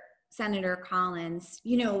Senator Collins,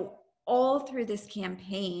 you know, all through this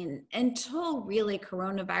campaign, until really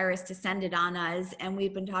coronavirus descended on us, and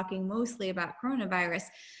we've been talking mostly about coronavirus,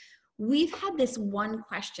 we've had this one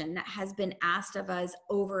question that has been asked of us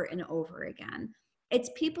over and over again. It's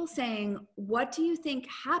people saying, what do you think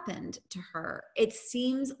happened to her? It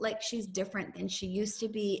seems like she's different than she used to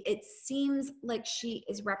be. It seems like she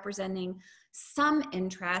is representing some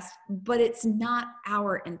interest, but it's not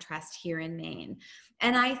our interest here in Maine.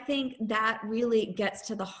 And I think that really gets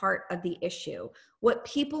to the heart of the issue. What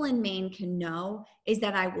people in Maine can know is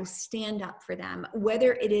that I will stand up for them,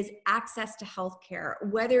 whether it is access to healthcare,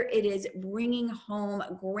 whether it is bringing home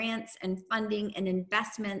grants and funding and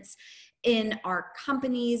investments in our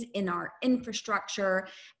companies, in our infrastructure,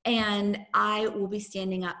 and I will be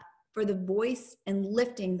standing up for the voice and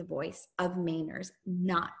lifting the voice of Mainers,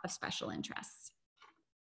 not of special interests.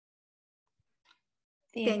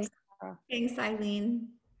 Thanks. Thanks, Eileen.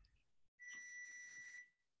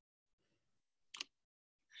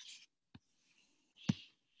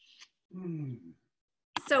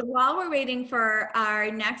 So while we're waiting for our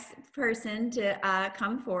next person to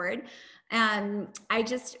come forward, I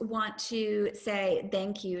just want to say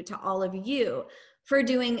thank you to all of you for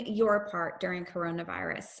doing your part during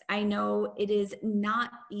coronavirus. I know it is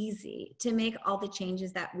not easy to make all the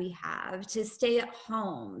changes that we have, to stay at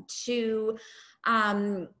home, to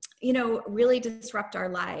you know, really disrupt our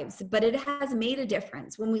lives, but it has made a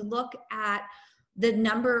difference. When we look at the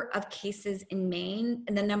number of cases in Maine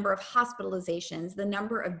and the number of hospitalizations, the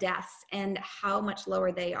number of deaths, and how much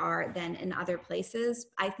lower they are than in other places,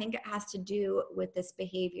 I think it has to do with this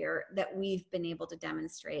behavior that we've been able to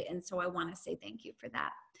demonstrate. And so I want to say thank you for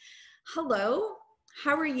that. Hello,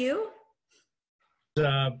 how are you?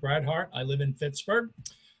 Brad Hart, I live in Pittsburgh.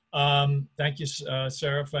 Thank you,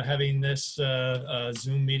 Sarah, for having this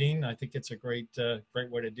Zoom meeting. I think it's a great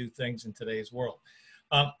way to do things in today's world.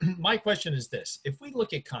 My question is this: if we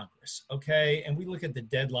look at Congress, okay, and we look at the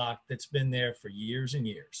deadlock that's been there for years and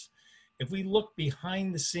years, if we look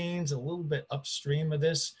behind the scenes a little bit upstream of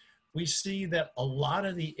this, we see that a lot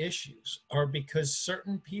of the issues are because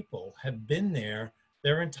certain people have been there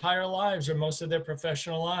their entire lives or most of their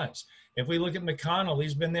professional lives. If we look at McConnell,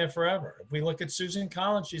 he's been there forever. If we look at Susan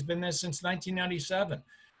Collins, she's been there since 1997.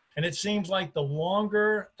 And it seems like the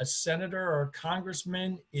longer a senator or a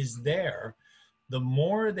congressman is there, the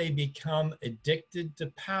more they become addicted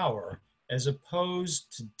to power as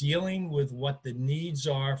opposed to dealing with what the needs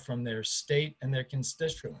are from their state and their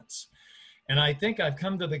constituents. And I think I've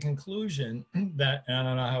come to the conclusion that, and I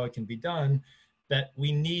don't know how it can be done, that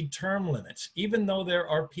we need term limits, even though there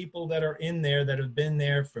are people that are in there that have been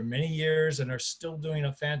there for many years and are still doing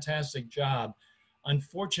a fantastic job.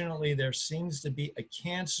 Unfortunately, there seems to be a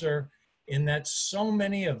cancer in that so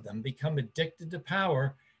many of them become addicted to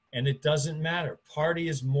power, and it doesn't matter. Party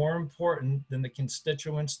is more important than the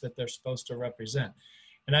constituents that they're supposed to represent.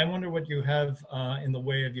 And I wonder what you have in the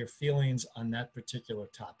way of your feelings on that particular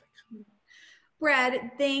topic.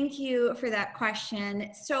 Brad, thank you for that question.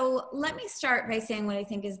 So let me start by saying what I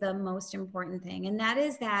think is the most important thing, and that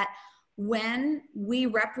is that when we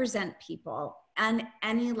represent people on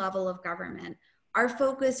any level of government, our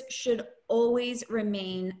focus should always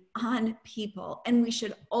remain on people, and we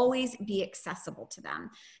should always be accessible to them.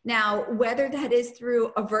 Now, whether that is through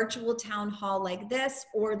a virtual town hall like this,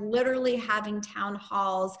 or literally having town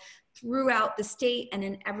halls throughout the state and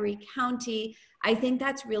in every county, I think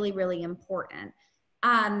that's really, really important.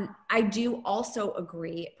 I do also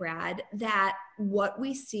agree, Brad, that what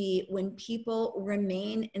we see when people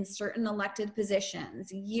remain in certain elected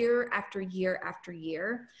positions year after year after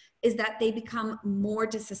year is that they become more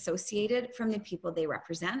disassociated from the people they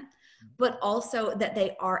represent, but also that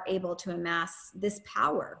they are able to amass this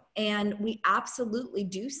power. And we absolutely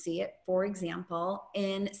do see it, for example,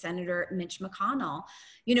 in Senator Mitch McConnell.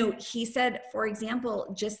 You know, he said, for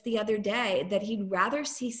example, just the other day that he'd rather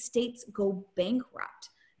see states go bankrupt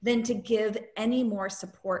than to give any more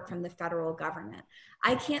support from the federal government.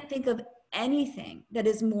 I can't think of anything that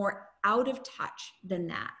is more out of touch than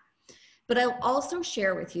that. But I'll also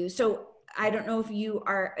share with you, so I don't know if you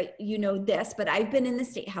are, you know this, but I've been in the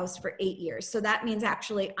State House for 8 years. So that means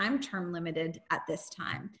actually I'm term limited at this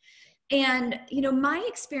time. And, you know, my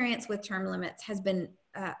experience with term limits has been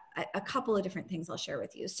a couple of different things I'll share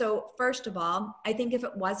with you. So first of all, I think if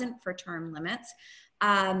it wasn't for term limits,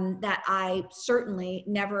 that I certainly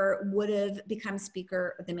never would have become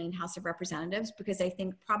Speaker of the Maine House of Representatives, because I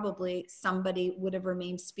think probably somebody would have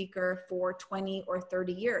remained Speaker for 20 or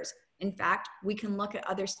 30 years. In fact, we can look at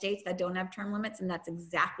other states that don't have term limits, and that's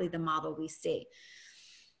exactly the model we see.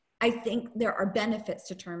 I think there are benefits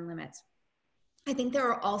to term limits. I think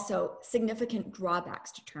there are also significant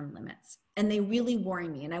drawbacks to term limits, and they really worry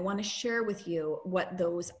me, and I want to share with you what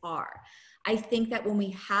those are. I think that when we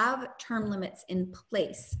have term limits in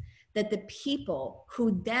place, that the people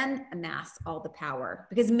who then amass all the power,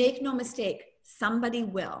 because make no mistake, somebody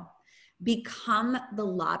will, become the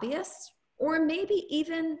lobbyists or maybe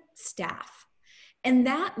even staff. And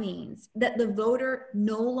that means that the voter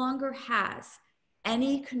no longer has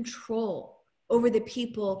any control over the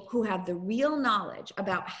people who have the real knowledge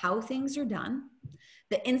about how things are done,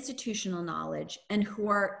 the institutional knowledge, and who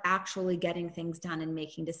are actually getting things done and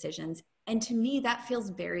making decisions. And to me, that feels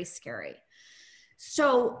very scary.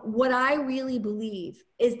 So what I really believe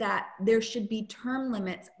is that there should be term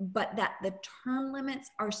limits, but that the term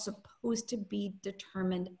limits are supposed to be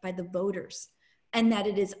determined by the voters, and that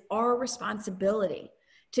it is our responsibility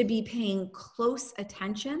to be paying close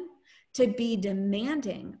attention, to be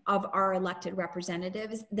demanding of our elected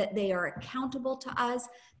representatives that they are accountable to us,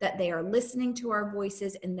 that they are listening to our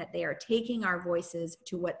voices, and that they are taking our voices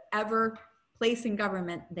to whatever place in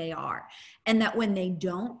government they are. And that when they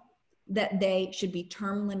don't, that they should be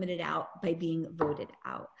term limited out by being voted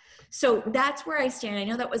out. So that's where I stand. I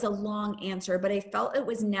know that was a long answer, but I felt it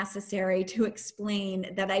was necessary to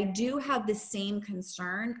explain that I do have the same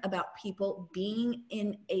concern about people being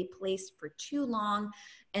in a place for too long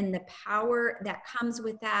and the power that comes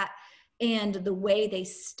with that and the way they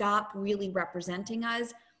stop really representing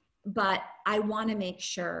us. But I want to make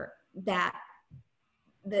sure that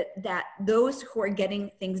those who are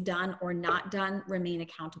getting things done or not done remain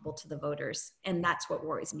accountable to the voters. And that's what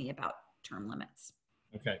worries me about term limits.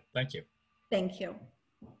 Okay, thank you. Thank you.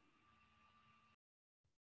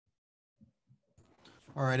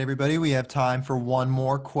 All right, everybody, we have time for one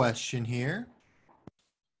more question here.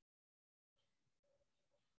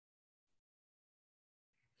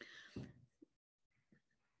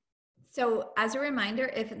 So as a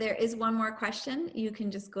reminder, if there is one more question, you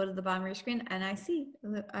can just go to the bottom of your screen, and I see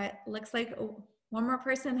it looks like one more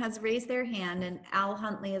person has raised their hand, and Al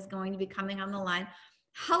Huntley is going to be coming on the line.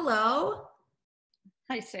 Hello.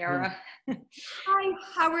 Hi, Sarah. Hi,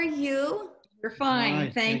 how are you? We're fine,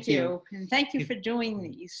 Hi, thank you. And thank you for doing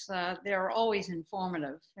these. They're always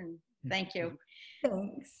informative, and thank you.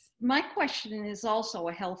 Thanks. My question is also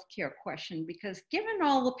a healthcare question, because given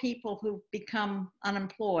all the people who've become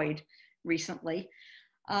unemployed recently,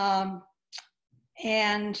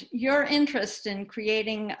 and your interest in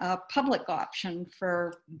creating a public option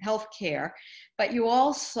for healthcare, but you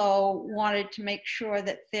also wanted to make sure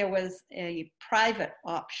that there was a private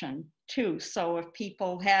option too. So if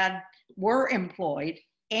people were employed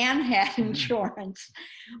and had insurance,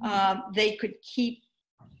 they could keep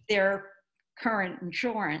their current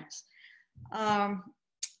insurance.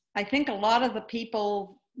 I think a lot of the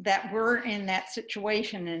people that were in that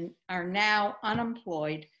situation and are now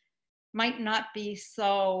unemployed might not be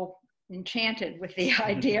so enchanted with the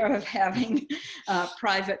idea of having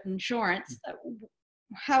private insurance.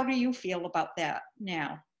 How do you feel about that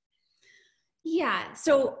now? Yeah,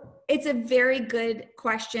 so it's a very good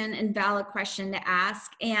question and valid question to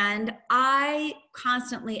ask. And I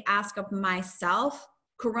constantly ask of myself,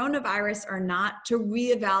 coronavirus or not, to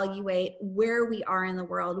reevaluate where we are in the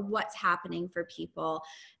world, what's happening for people,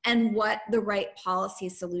 and what the right policy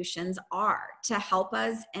solutions are to help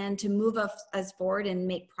us and to move us forward and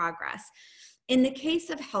make progress. In the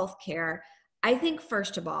case of healthcare, I think,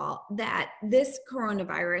 first of all, that this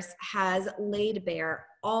coronavirus has laid bare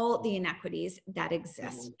all the inequities that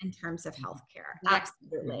exist in terms of healthcare.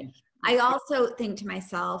 Absolutely. I also think to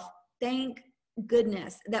myself, thank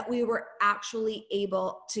goodness that we were actually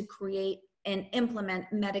able to create and implement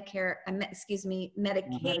Medicaid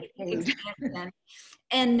expansion,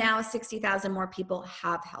 and now 60,000 more people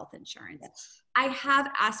have health insurance. Yes. I have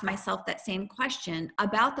asked myself that same question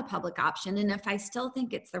about the public option and if I still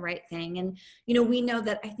think it's the right thing. And, you know, we know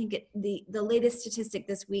that I think the latest statistic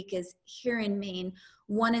this week is here in Maine,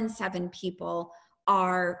 1 in 7 people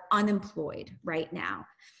are unemployed right now.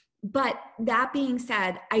 But that being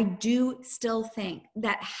said, I do still think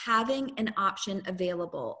that having an option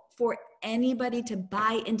available for anybody to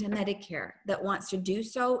buy into Medicare that wants to do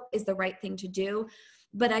so is the right thing to do.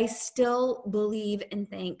 But I still believe and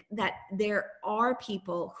think that there are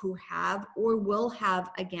people who have or will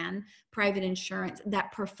have, again, private insurance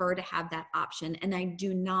that prefer to have that option. And I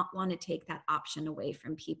do not want to take that option away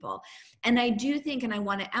from people. And I do think, and I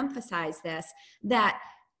want to emphasize this, that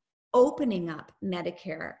opening up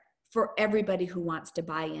Medicare for everybody who wants to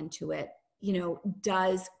buy into it, you know,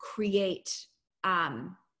 does create,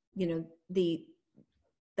 you know, the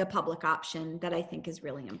public option that I think is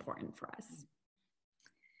really important for us.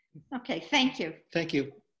 Okay, thank you. Thank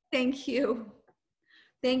you. Thank you.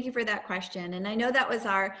 Thank you for that question. And I know that was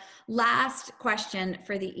our last question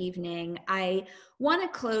for the evening. I want to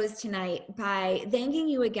close tonight by thanking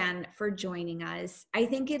you again for joining us. I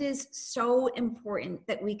think it is so important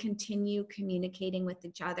that we continue communicating with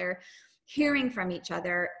each other, hearing from each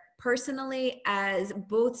other personally as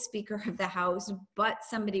both Speaker of the House, but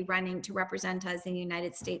somebody running to represent us in the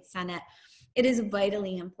United States Senate. It is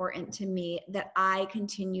vitally important to me that I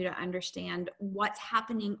continue to understand what's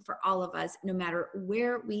happening for all of us, no matter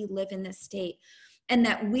where we live in this state, and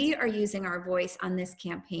that we are using our voice on this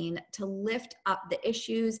campaign to lift up the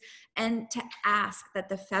issues and to ask that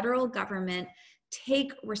the federal government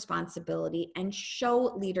take responsibility and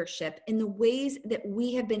show leadership in the ways that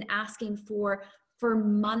we have been asking for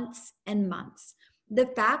months and months. The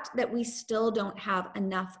fact that we still don't have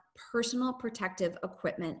enough personal protective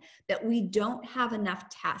equipment, that we don't have enough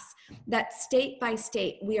tests, that state by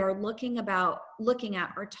state we are looking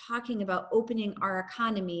at or talking about opening our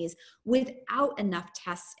economies without enough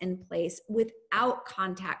tests in place, without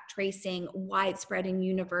contact tracing, widespread and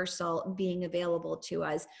universal being available to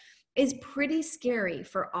us, is pretty scary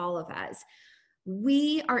for all of us.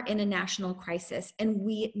 We are in a national crisis and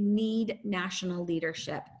we need national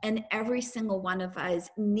leadership, and every single one of us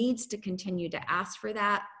needs to continue to ask for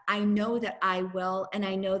that. I know that I will, and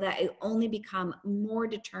I know that I only become more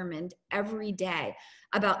determined every day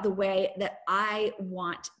about the way that I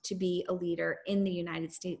want to be a leader in the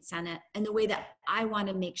United States Senate and the way that I want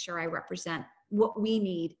to make sure I represent what we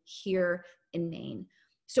need here in Maine.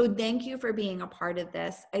 So thank you for being a part of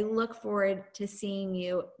this. I look forward to seeing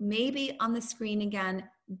you maybe on the screen again,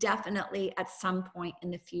 definitely at some point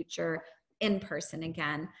in the future, in person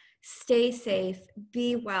again. Stay safe,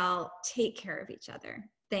 be well, take care of each other.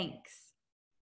 Thanks.